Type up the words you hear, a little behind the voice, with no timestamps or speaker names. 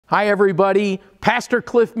Hi everybody, Pastor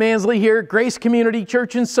Cliff Mansley here, Grace Community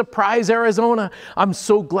Church in Surprise, Arizona. I'm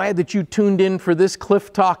so glad that you tuned in for this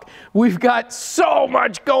Cliff Talk. We've got so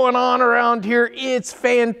much going on around here. It's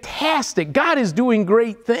fantastic. God is doing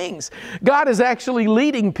great things. God is actually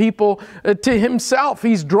leading people to Himself.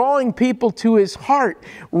 He's drawing people to His heart.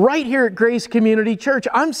 Right here at Grace Community Church,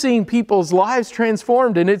 I'm seeing people's lives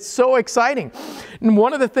transformed, and it's so exciting. And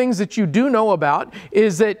one of the things that you do know about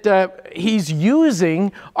is that He's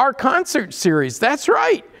using our concert series. That's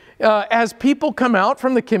right. As people come out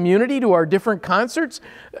from the community to our different concerts,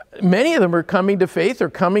 many of them are coming to faith, they're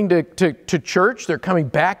coming to church, they're coming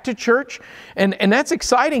back to church, and that's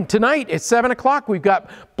exciting. Tonight at 7 o'clock, we've got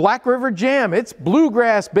Black River Jam. It's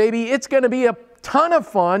bluegrass, baby. It's going to be a ton of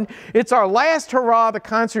fun. It's our last hurrah of the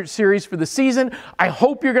concert series for the season. I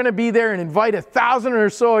hope you're going to be there and invite 1,000 or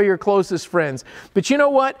so of your closest friends. But you know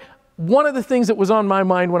what? One of the things that was on my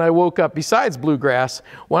mind when I woke up, besides bluegrass,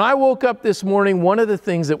 when I woke up this morning, one of the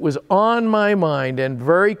things that was on my mind and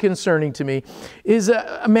very concerning to me is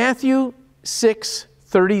Matthew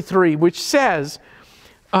 6:33, which says,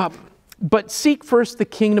 but seek first the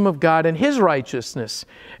kingdom of God and His righteousness,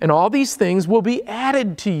 and all these things will be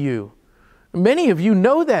added to you. Many of you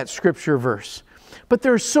know that scripture verse, but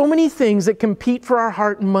there are so many things that compete for our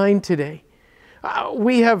heart and mind today.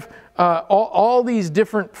 We have all these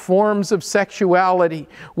different forms of sexuality.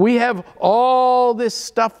 We have all this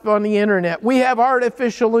stuff on the internet. We have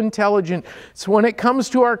artificial intelligence. So when it comes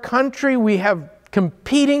to our country, we have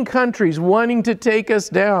competing countries wanting to take us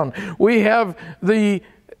down. We have the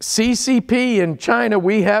CCP in China.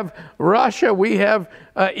 We have Russia. We have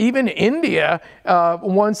even India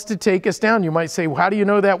wants to take us down. You might say, well, how do you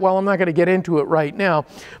know that? Well, I'm not going to get into it right now.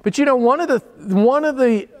 But you know, one of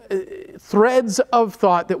the threads of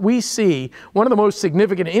thought that we see, one of the most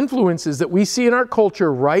significant influences that we see in our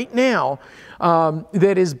culture right now,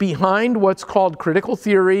 that is behind what's called critical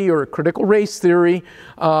theory or critical race theory,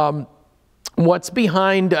 what's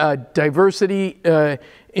behind diversity,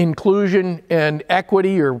 inclusion, and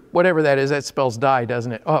equity, or whatever that is. That spells die,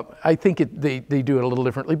 doesn't it? I think they do it a little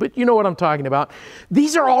differently, but you know what I'm talking about.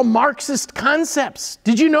 These are all Marxist concepts.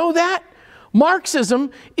 Did you know that?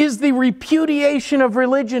 Marxism is the repudiation of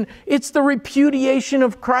religion. It's the repudiation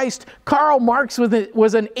of Christ. Karl Marx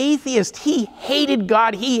was an atheist. He hated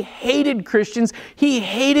God. He hated Christians. He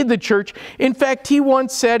hated the church. In fact,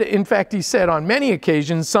 he said on many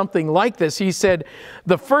occasions something like this. He said,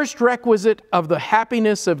 the first requisite of the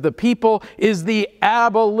happiness of the people is the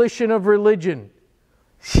abolition of religion.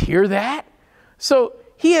 Hear that? So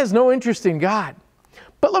he has no interest in God.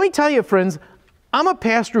 But let me tell you, friends, I'm a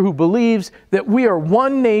pastor who believes that we are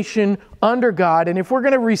one nation under God, and if we're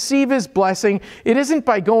going to receive His blessing, it isn't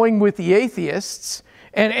by going with the atheists,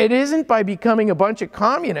 and it isn't by becoming a bunch of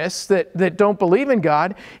communists that don't believe in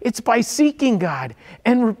God. It's by seeking God.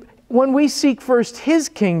 And when we seek first His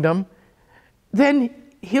kingdom, then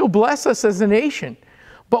He'll bless us as a nation.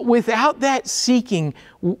 But without that seeking,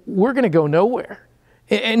 we're going to go nowhere.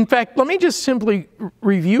 In fact, let me just simply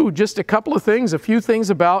review just a couple of things, a few things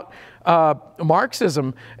about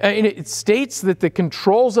Marxism. And it states that the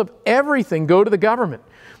controls of everything go to the government.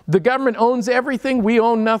 The government owns everything, we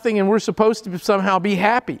own nothing, and we're supposed to somehow be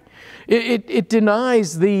happy. It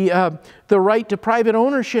denies the right to private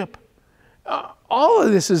ownership. All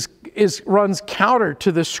of this runs counter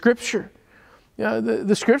to the Scripture.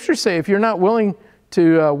 The Scriptures say if you're not willing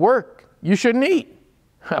to work, you shouldn't eat.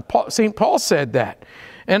 St. Paul said that.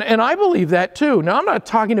 And I believe that too. Now, I'm not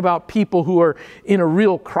talking about people who are in a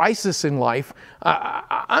real crisis in life.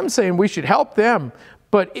 I'm saying we should help them.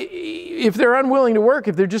 But if they're unwilling to work,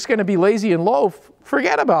 if they're just going to be lazy and loaf,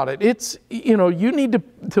 forget about it. It's, you know, you need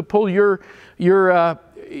to pull your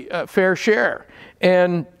fair share.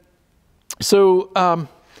 And so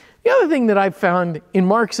the other thing that I've found in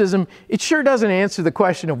Marxism, it sure doesn't answer the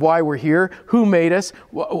question of why we're here, who made us,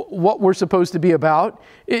 what we're supposed to be about.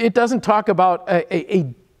 It doesn't talk about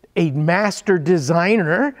a master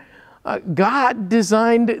designer. God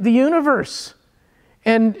designed the universe.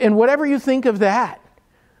 And whatever you think of that,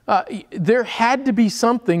 there had to be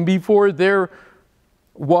something before there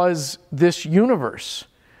was this universe.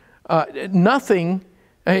 Nothing.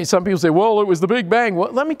 Hey, some people say, well, it was the Big Bang.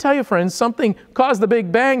 Well, let me tell you, friends, something caused the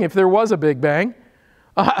Big Bang if there was a Big Bang.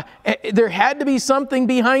 There had to be something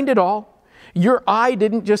behind it all. Your eye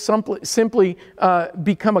didn't just simply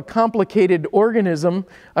become a complicated organism,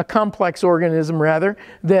 a complex organism, rather,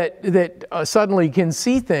 that suddenly can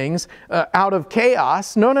see things out of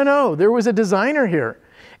chaos. No. There was a designer here.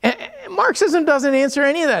 And Marxism doesn't answer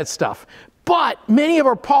any of that stuff. But many of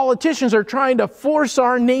our politicians are trying to force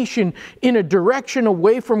our nation in a direction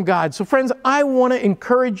away from God. So friends, I want to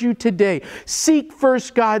encourage you today. Seek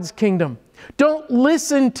first God's kingdom. Don't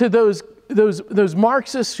listen to those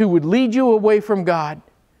Marxists who would lead you away from God.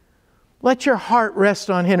 Let your heart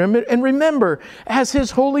rest on Him. And remember, as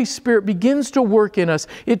His Holy Spirit begins to work in us,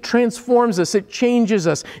 it transforms us, it changes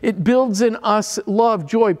us, it builds in us love,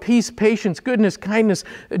 joy, peace, patience, goodness, kindness,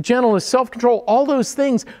 gentleness, self-control, all those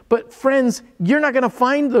things. But friends, you're not going to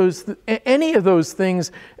find any of those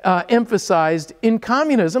things emphasized in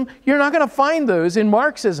communism. You're not going to find those in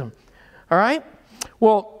Marxism. All right?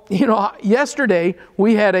 Well, you know, yesterday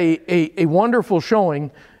we had a wonderful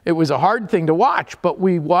showing. It was a hard thing to watch, but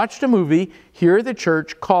we watched a movie here at the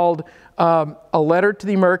church called A Letter to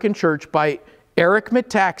the American Church by Eric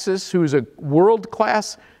Metaxas, who's a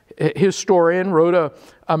world-class historian, wrote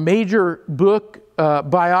a major book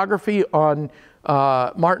biography on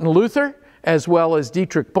Martin Luther, as well as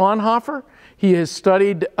Dietrich Bonhoeffer. He has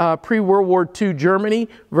studied pre-World War II Germany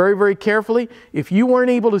very, very carefully. If you weren't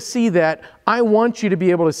able to see that, I want you to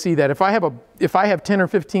be able to see that. If I have 10 or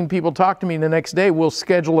 15 people talk to me the next day, we'll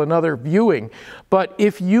schedule another viewing. But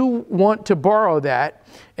if you want to borrow that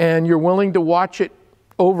and you're willing to watch it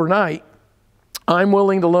overnight, I'm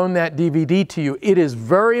willing to loan that DVD to you. It is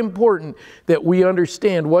very important that we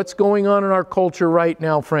understand what's going on in our culture right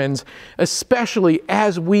now, friends, especially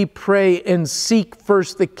as we pray and seek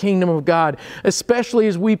first the kingdom of God, especially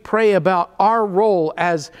as we pray about our role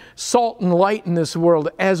as salt and light in this world,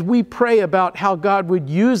 as we pray about how God would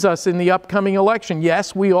use us in the upcoming election.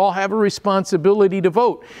 Yes, we all have a responsibility to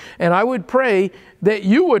vote. And I would pray that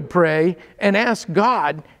you would pray and ask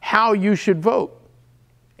God how you should vote.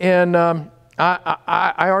 And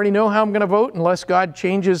I already know how I'm going to vote unless God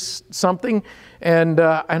changes something and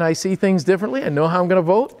I see things differently. I know how I'm going to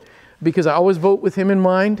vote because I always vote with Him in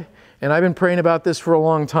mind, and I've been praying about this for a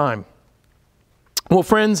long time. Well,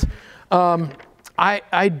 friends,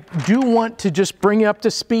 I do want to just bring you up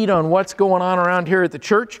to speed on what's going on around here at the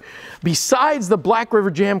church. Besides the Black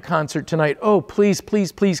River Jam concert tonight, oh, please,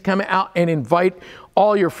 please, please come out and invite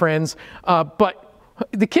all your friends. But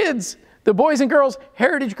the kids, the boys and girls,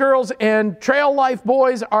 Heritage Girls, and Trail Life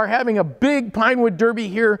Boys are having a big Pinewood Derby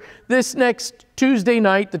here this next Tuesday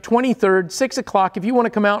night, the 23rd, 6 o'clock. If you want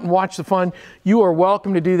to come out and watch the fun, you are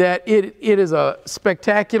welcome to do that. It is a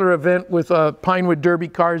spectacular event with Pinewood Derby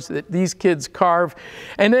cars that these kids carve.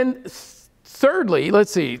 And then thirdly,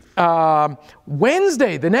 let's see,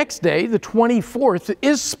 Wednesday, the next day, the 24th,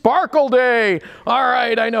 is Sparkle Day. All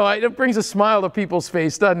right, I know, it brings a smile to people's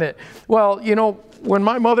face, doesn't it? Well, you know, when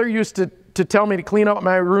my mother used to tell me to clean up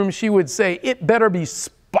my room, she would say, it better be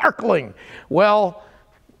sparkling. Well,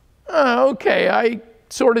 okay, I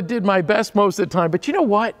sort of did my best most of the time. But you know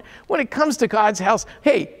what? When it comes to God's house,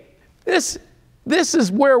 hey, this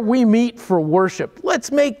is where we meet for worship.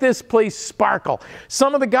 Let's make this place sparkle.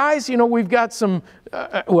 Some of the guys, you know, we've got some,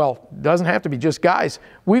 well, doesn't have to be just guys.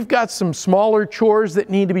 We've got some smaller chores that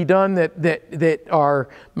need to be done that are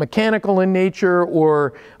mechanical in nature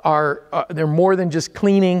or they're more than just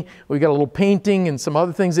cleaning. We've got a little painting and some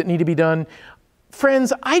other things that need to be done.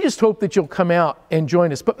 Friends, I just hope that you'll come out and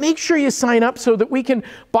join us. But make sure you sign up so that we can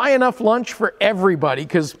buy enough lunch for everybody,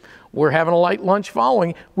 because we're having a light lunch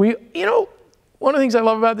following. You know, one of the things I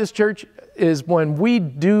love about this church is when we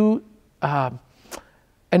do an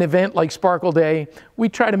event like Sparkle Day, we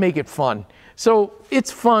try to make it fun. So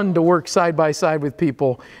it's fun to work side by side with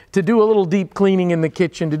people, to do a little deep cleaning in the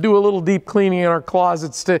kitchen, to do a little deep cleaning in our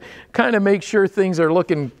closets, to kind of make sure things are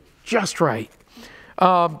looking just right.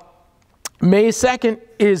 May 2nd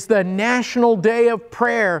is the National Day of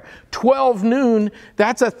Prayer, 12 noon.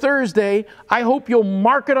 That's a Thursday. I hope you'll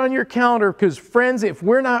mark it on your calendar, because friends, if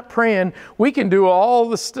we're not praying, we can do all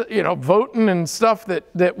the voting and stuff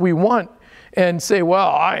that we want and say, well,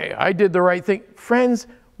 I did the right thing. Friends,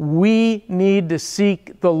 we need to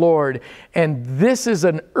seek the Lord. And this is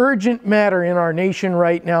an urgent matter in our nation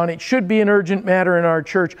right now, and it should be an urgent matter in our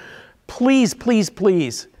church. Please, please,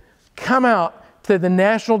 please come out to the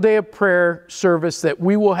National Day of Prayer service that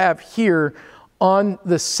we will have here on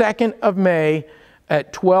the 2nd of May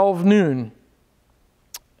at 12 noon.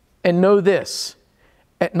 And know this,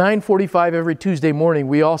 at 9:45 every Tuesday morning,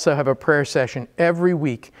 we also have a prayer session every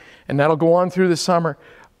week, and that'll go on through the summer.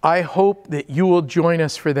 I hope that you will join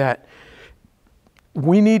us for that.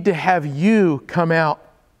 We need to have you come out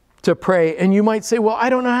to pray. And you might say, well, I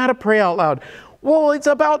don't know how to pray out loud. Well, it's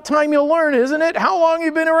about time you learn, isn't it? How long have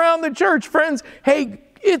you been around the church, friends? Hey,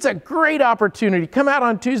 it's a great opportunity. Come out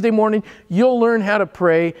on Tuesday morning. You'll learn how to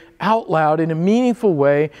pray out loud in a meaningful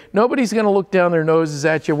way. Nobody's going to look down their noses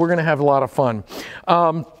at you. We're going to have a lot of fun.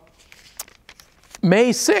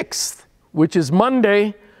 May 6th, which is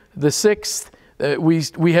Monday, the 6th,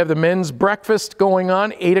 we have the men's breakfast going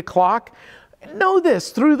on, 8 o'clock. Know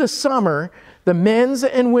this, through the summer, the men's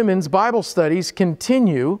and women's Bible studies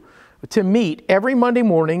continue to meet every Monday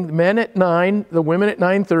morning, the men at 9, the women at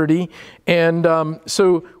 9:30. And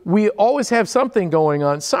so we always have something going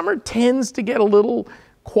on. Summer tends to get a little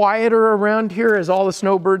quieter around here as all the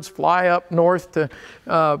snowbirds fly up north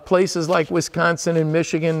to places like Wisconsin and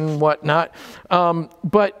Michigan and whatnot.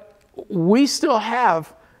 But we still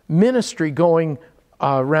have ministry going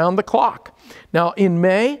around the clock. Now in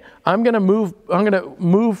May, I'm going to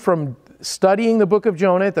move from studying the book of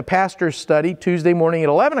Jonah at the pastor's study Tuesday morning at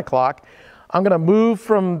 11 o'clock. I'm going to move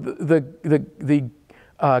from the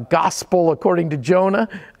gospel according to Jonah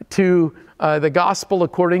to the gospel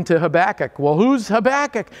according to Habakkuk. Well, who's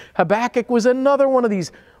Habakkuk? Habakkuk was another one of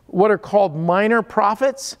these what are called minor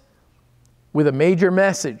prophets with a major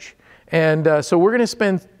message. And so we're going to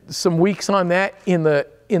spend some weeks on that in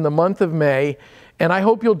the month of May, and I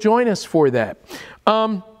hope you'll join us for that.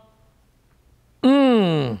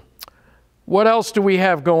 What else do we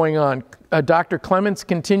have going on? Dr. Clements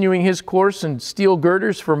continuing his course in steel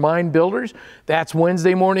girders for mine builders. That's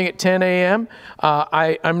Wednesday morning at 10 a.m.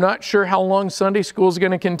 I'm not sure how long Sunday school is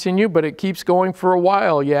going to continue, but it keeps going for a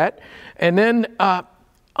while yet. And then,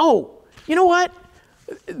 you know what?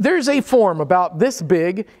 There's a form about this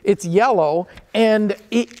big. It's yellow, and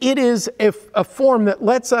it is a form that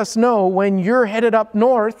lets us know when you're headed up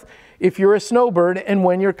north, if you're a snowbird, and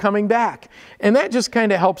when you're coming back. And that just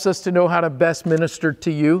kind of helps us to know how to best minister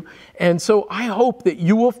to you. And so I hope that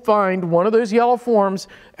you will find one of those yellow forms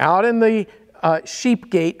out in the sheep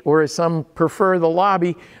gate, or as some prefer, the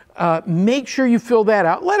lobby. Make sure you fill that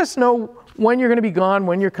out. Let us know when you're going to be gone,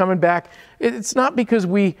 when you're coming back. It's not because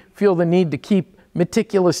we feel the need to keep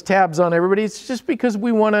meticulous tabs on everybody. It's just because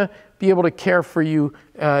we want to be able to care for you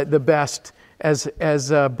the best as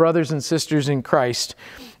brothers and sisters in Christ.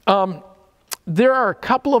 There are a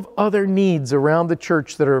couple of other needs around the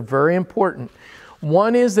church that are very important.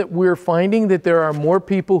 One is that we're finding that there are more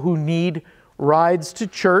people who need rides to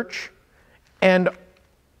church, and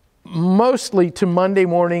mostly to Monday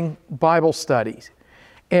morning Bible studies.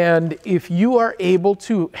 And if you are able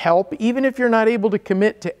to help, even if you're not able to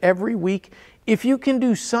commit to every week, if you can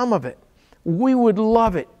do some of it, we would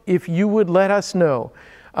love it if you would let us know.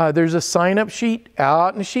 There's a sign-up sheet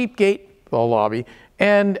out in the sheep gate, the lobby,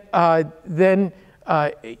 and then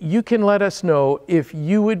you can let us know if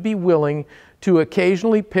you would be willing to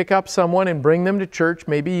occasionally pick up someone and bring them to church,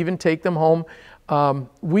 maybe even take them home.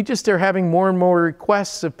 We just are having more and more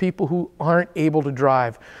requests of people who aren't able to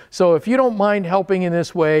drive. So if you don't mind helping in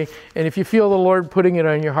this way, and if you feel the Lord putting it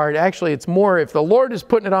on your heart, actually it's more if the Lord is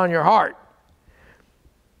putting it on your heart,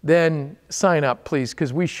 then sign up, please,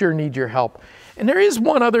 because we sure need your help. And there is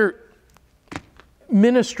one other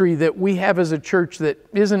ministry that we have as a church that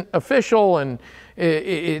isn't official, and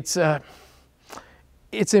it's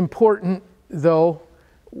important, though.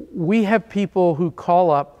 We have people who call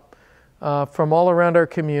up from all around our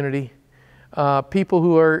community, people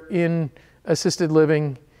who are in assisted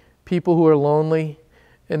living, people who are lonely,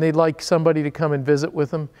 and they'd like somebody to come and visit with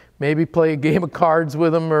them, maybe play a game of cards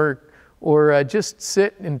with them, or just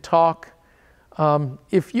sit and talk.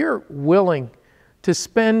 If you're willing to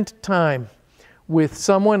spend time with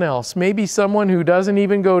someone else, maybe someone who doesn't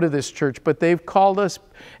even go to this church, but they've called us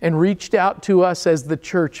and reached out to us as the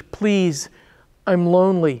church, please, I'm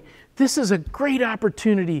lonely. This is a great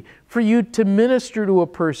opportunity for you to minister to a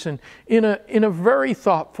person in a very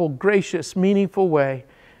thoughtful, gracious, meaningful way.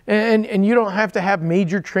 And you don't have to have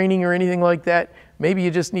major training or anything like that. Maybe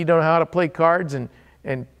you just need to know how to play cards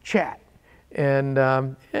and chat.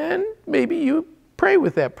 And maybe you pray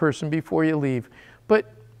with that person before you leave.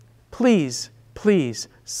 But please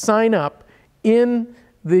sign up in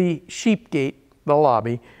the sheep gate, the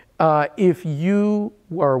lobby, if you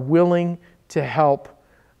are willing to help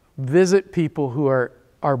visit people who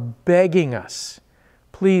are begging us,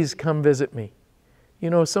 please come visit me. You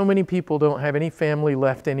know, so many people don't have any family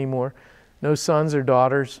left anymore. No sons or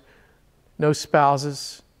daughters, no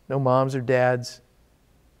spouses, no moms or dads.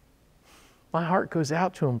 My heart goes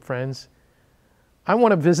out to them, friends. I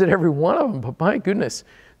want to visit every one of them, but my goodness,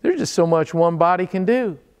 there's just so much one body can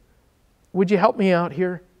do. Would you help me out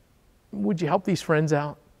here? Would you help these friends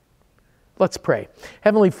out? Let's pray.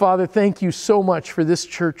 Heavenly Father, thank you so much for this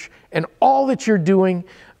church and all that you're doing,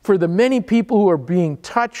 for the many people who are being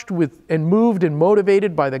touched with and moved and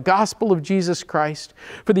motivated by the gospel of Jesus Christ,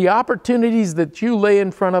 for the opportunities that you lay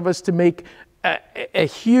in front of us to make a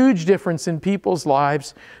huge difference in people's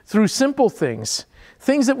lives through simple things.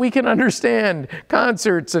 things that we can understand,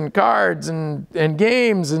 concerts and cards and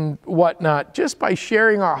games and whatnot, just by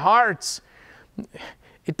sharing our hearts.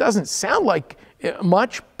 It doesn't sound like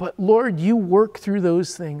much, but Lord, you work through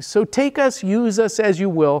those things. So take us, use us as you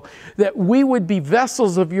will, that we would be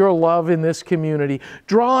vessels of your love in this community,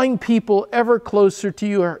 drawing people ever closer to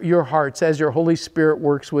your hearts as your Holy Spirit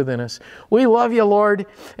works within us. We love you, Lord,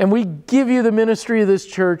 and we give you the ministry of this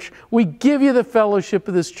church. We give you the fellowship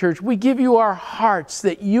of this church. We give you our hearts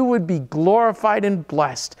that you would be glorified and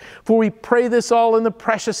blessed. For we pray this all in the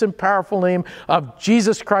precious and powerful name of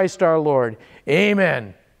Jesus Christ our Lord.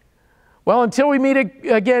 Amen. Well, until we meet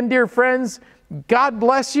again, dear friends, God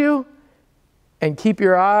bless you and keep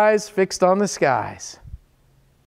your eyes fixed on the skies.